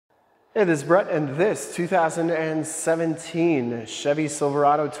Hey, this is Brett, and this 2017 Chevy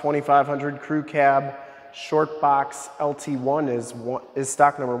Silverado 2500 Crew Cab Shortbox LT1 is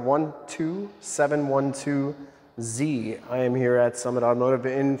stock number 12712Z. I am here at Summit Automotive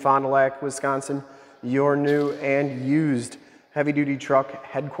in Fond du Lac, Wisconsin, your new and used heavy-duty truck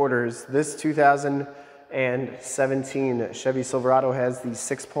headquarters. This 2017 Chevy Silverado has the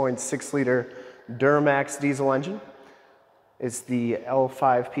 6.6-liter Duramax diesel engine. It's the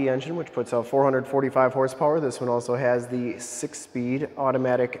L5P engine, which puts out 445 horsepower. This one also has the 6-speed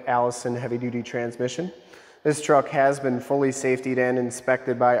automatic Allison heavy-duty transmission. This truck has been fully safetied and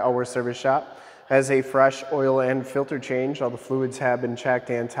inspected by our service shop. Has a fresh oil and filter change. All the fluids have been checked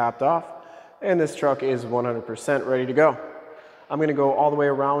and topped off. And this truck is 100% ready to go. I'm going to go all the way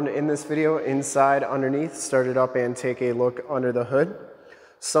around in this video, inside, underneath, start it up and take a look under the hood.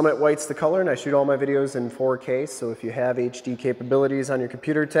 Summit White's the color, and I shoot all my videos in 4K, so if you have HD capabilities on your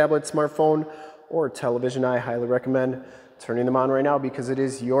computer, tablet, smartphone, or television, I highly recommend turning them on right now because it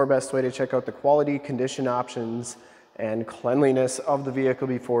is your best way to check out the quality, condition options, and cleanliness of the vehicle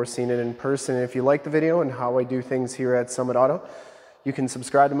before seeing it in person. And if you like the video and how I do things here at Summit Auto, you can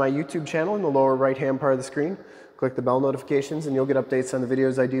subscribe to my YouTube channel in the lower right-hand part of the screen. Click the bell notifications, and you'll get updates on the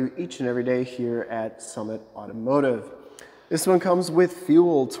videos I do each and every day here at Summit Automotive. This one comes with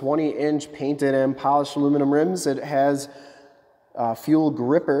fuel 20-inch painted and polished aluminum rims. It has fuel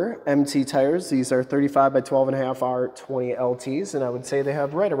gripper MT tires. These are 35 by 12.5 R20 LTs, and I would say they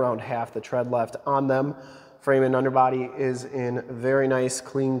have right around half the tread left on them. Frame and underbody is in very nice,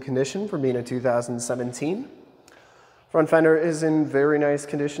 clean condition for being a 2017. Front fender is in very nice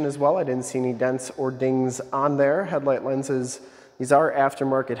condition as well. I didn't see any dents or dings on there. Headlight lenses. These are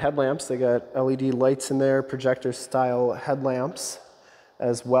aftermarket headlamps. They got LED lights in there, projector style headlamps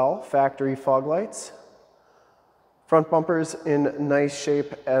as well, factory fog lights. Front bumper's in nice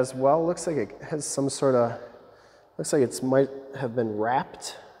shape as well. Looks like it has some sort of, looks like it might have been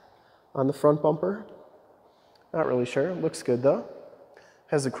wrapped on the front bumper. Not really sure, looks good though.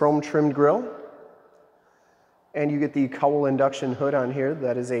 Has a chrome trimmed grille. And you get the cowl induction hood on here.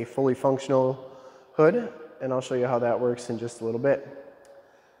 That is a fully functional hood. And I'll show you how that works in just a little bit.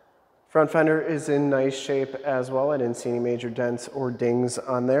 Front fender is in nice shape as well. I didn't see any major dents or dings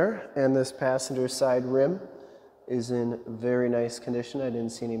on there. And this passenger side rim is in very nice condition. I didn't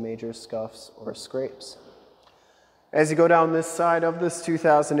see any major scuffs or scrapes. As you go down this side of this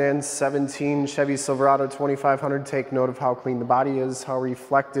 2017 Chevy Silverado 2500, take note of how clean the body is, how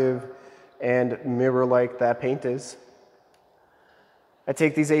reflective and mirror-like that paint is. I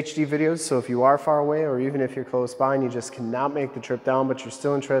take these HD videos, so if you are far away or even if you're close by and you just cannot make the trip down but you're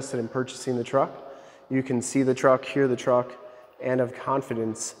still interested in purchasing the truck, you can see the truck, hear the truck, and have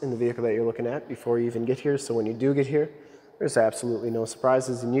confidence in the vehicle that you're looking at before you even get here. So when you do get here, there's absolutely no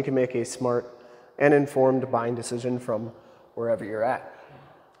surprises and you can make a smart and informed buying decision from wherever you're at.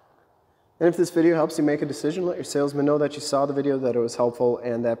 And if this video helps you make a decision, let your salesman know that you saw the video, that it was helpful,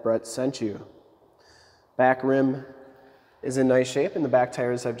 and that Brett sent you. Back rim is in nice shape, and the back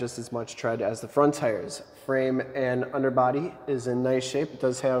tires have just as much tread as the front tires. Frame and underbody is in nice shape. It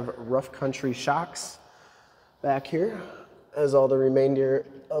does have rough country shocks back here, as all the remainder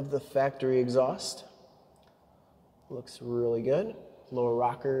of the factory exhaust. Looks really good. Lower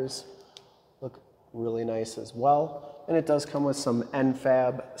rockers look really nice as well. And it does come with some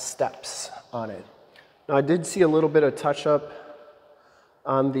N-Fab steps on it. Now I did see a little bit of touch-up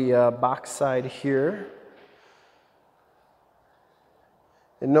on the box side here.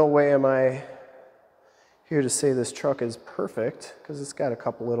 In no way am I here to say this truck is perfect, because it's got a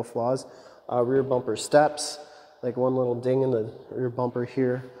couple little flaws. Rear bumper steps, like one little ding in the rear bumper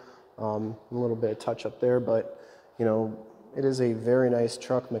here, a little bit of touch up there, but you know, it is a very nice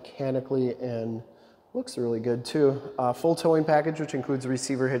truck mechanically and looks really good too. Full towing package, which includes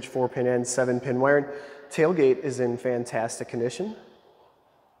receiver hitch, 4-pin and 7-pin wiring. Tailgate is in fantastic condition.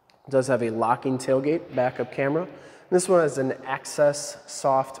 It does have a locking tailgate, backup camera. This one has an Access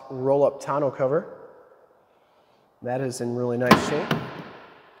soft roll-up tonneau cover. That is in really nice shape.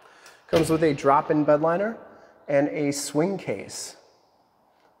 Comes with a drop-in bedliner and a swing case.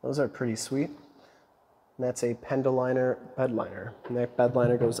 Those are pretty sweet. And that's a Bedliner bedliner. And that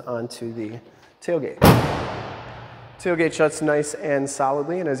bedliner goes onto the tailgate. Tailgate shuts nice and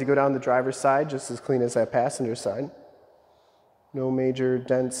solidly, and as you go down the driver's side, just as clean as that passenger side. No major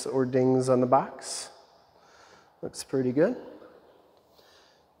dents or dings on the box. Looks pretty good.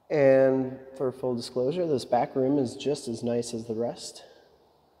 And for full disclosure, this back rim is just as nice as the rest.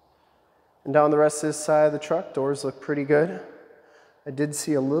 And down the rest of this side of the truck, doors look pretty good. I did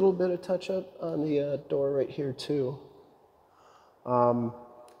see a little bit of touch up on the door right here too.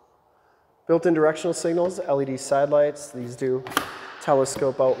 Built-in directional signals, LED side lights. These do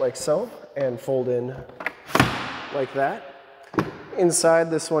telescope out like so and fold in like that.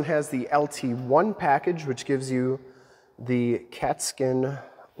 Inside, this one has the LT1 package, which gives you the cat skin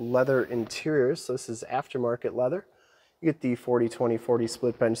leather interior. So this is aftermarket leather. You get the 40-20-40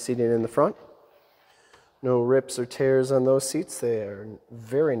 split bench seating in the front. No rips or tears on those seats. They are in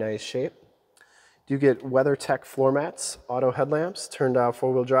very nice shape. You get Weathertech floor mats, auto headlamps, turned down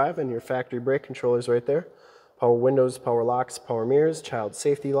four-wheel drive, and your factory brake controllers right there. Power windows, power locks, power mirrors, child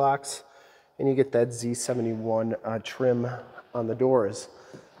safety locks, and you get that Z71 trim on the doors.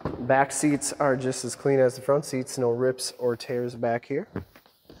 Back seats are just as clean as the front seats, no rips or tears back here.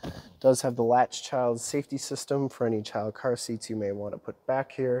 Does have the latch child safety system for any child car seats you may want to put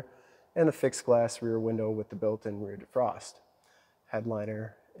back here, and the fixed glass rear window with the built-in rear defrost.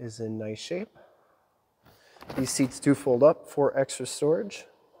 Headliner is in nice shape. These seats do fold up for extra storage.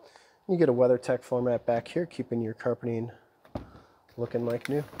 You get a WeatherTech floor mat back here, keeping your carpeting looking like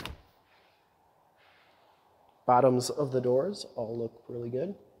new. Bottoms of the doors all look really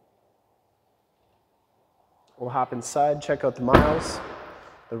good. We'll hop inside, check out the miles,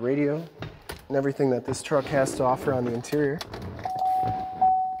 the radio, and everything that this truck has to offer on the interior.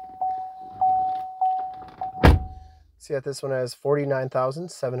 See that this one has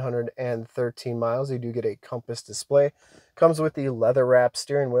 49,713 miles. You do get a compass display. Comes with the leather wrap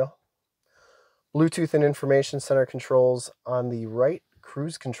steering wheel. Bluetooth and information center controls on the right,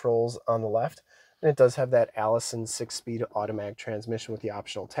 cruise controls on the left, and it does have that Allison 6-speed automatic transmission with the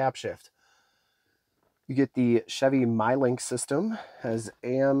optional tap shift. You get the Chevy MyLink system, has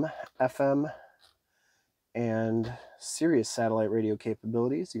AM, FM, and Sirius satellite radio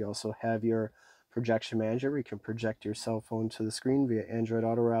capabilities. You also have your projection manager where you can project your cell phone to the screen via Android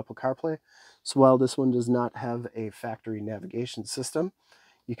Auto or Apple CarPlay. So while this one does not have a factory navigation system,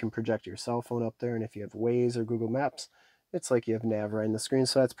 you can project your cell phone up there, and if you have Waze or Google Maps, it's like you have nav right in the screen,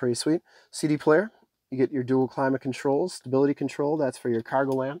 so that's pretty sweet. CD player, you get your dual climate controls, stability control, that's for your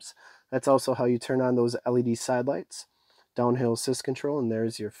cargo lamps. That's also how you turn on those LED side lights. Downhill assist control, and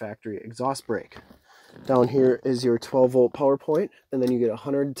there's your factory exhaust brake. Down here is your 12-volt power point, and then you get a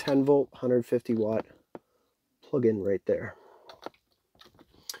 110-volt, 150-watt plug-in right there.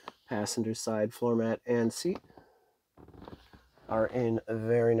 Passenger side floor mat and seat are in a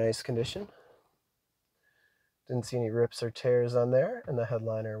very nice condition. Didn't see any rips or tears on there, and the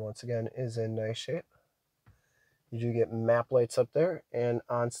headliner, once again, is in nice shape. You do get map lights up there and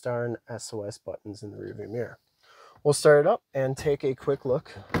OnStar and SOS buttons in the rearview mirror. We'll start it up and take a quick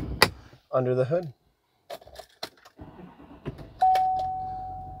look under the hood.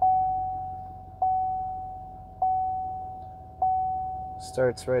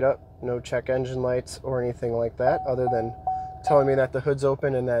 Starts right up, no check engine lights or anything like that, other than telling me that the hood's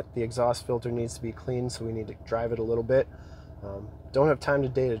open and that the exhaust filter needs to be cleaned, so we need to drive it a little bit. Don't have time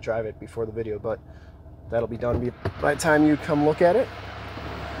today to drive it before the video, but that'll be done by the time you come look at it.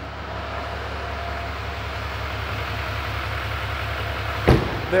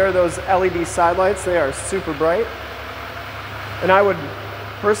 There are those LED side lights. They are super bright. And I would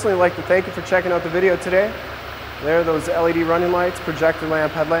personally like to thank you for checking out the video today. There are those LED running lights, projector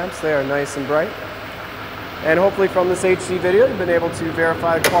lamp headlamps. They are nice and bright. And hopefully from this HD video, you've been able to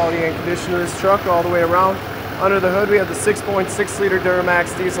verify the quality and condition of this truck all the way around. Under the hood, we have the 6.6-liter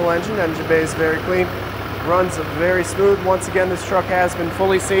Duramax diesel engine. Engine bay is very clean. Runs very smooth. Once again, this truck has been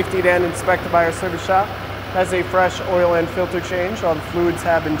fully safetied and inspected by our service shop. Has a fresh oil and filter change. All the fluids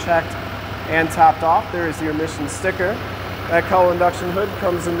have been checked and topped off. There is your emissions sticker. That cowl induction hood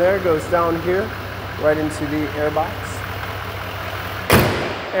comes in there, goes down here, right into the airbox.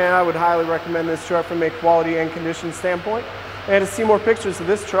 And I would highly recommend this truck from a quality and condition standpoint. And to see more pictures of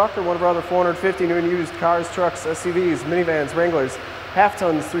this truck or one of our other 450 new and used cars, trucks, SUVs, minivans, Wranglers, half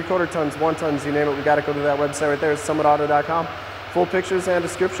tons, 3/4 tons, 1 tons, you name it, we got to go to that website right there, summitauto.com. Full pictures and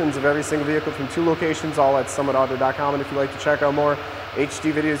descriptions of every single vehicle from 2 locations, all at summitauto.com. And if you'd like to check out more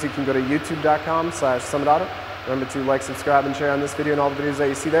HD videos, you can go to youtube.com/summitauto. Remember to like, subscribe, and share on this video and all the videos that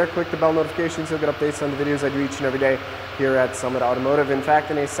you see there. Click the bell notifications, you'll get updates on the videos I do each and every day here at Summit Automotive. In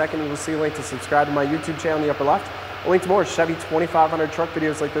fact, in a second, you will see a link to subscribe to my YouTube channel in the upper left, a link to more Chevy 2500 truck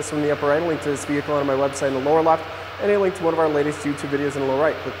videos like this one in the upper right, a link to this vehicle on my website in the lower left, and a link to one of our latest YouTube videos in the lower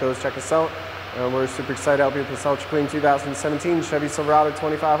right. Click those, check us out. We're super excited to help you with this ultra clean 2017 Chevy Silverado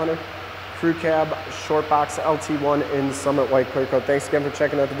 2500 Crew Cab Shortbox LT1 in Summit White Clear Coat. Thanks again for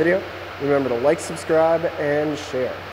checking out the video. Remember to like, subscribe, and share.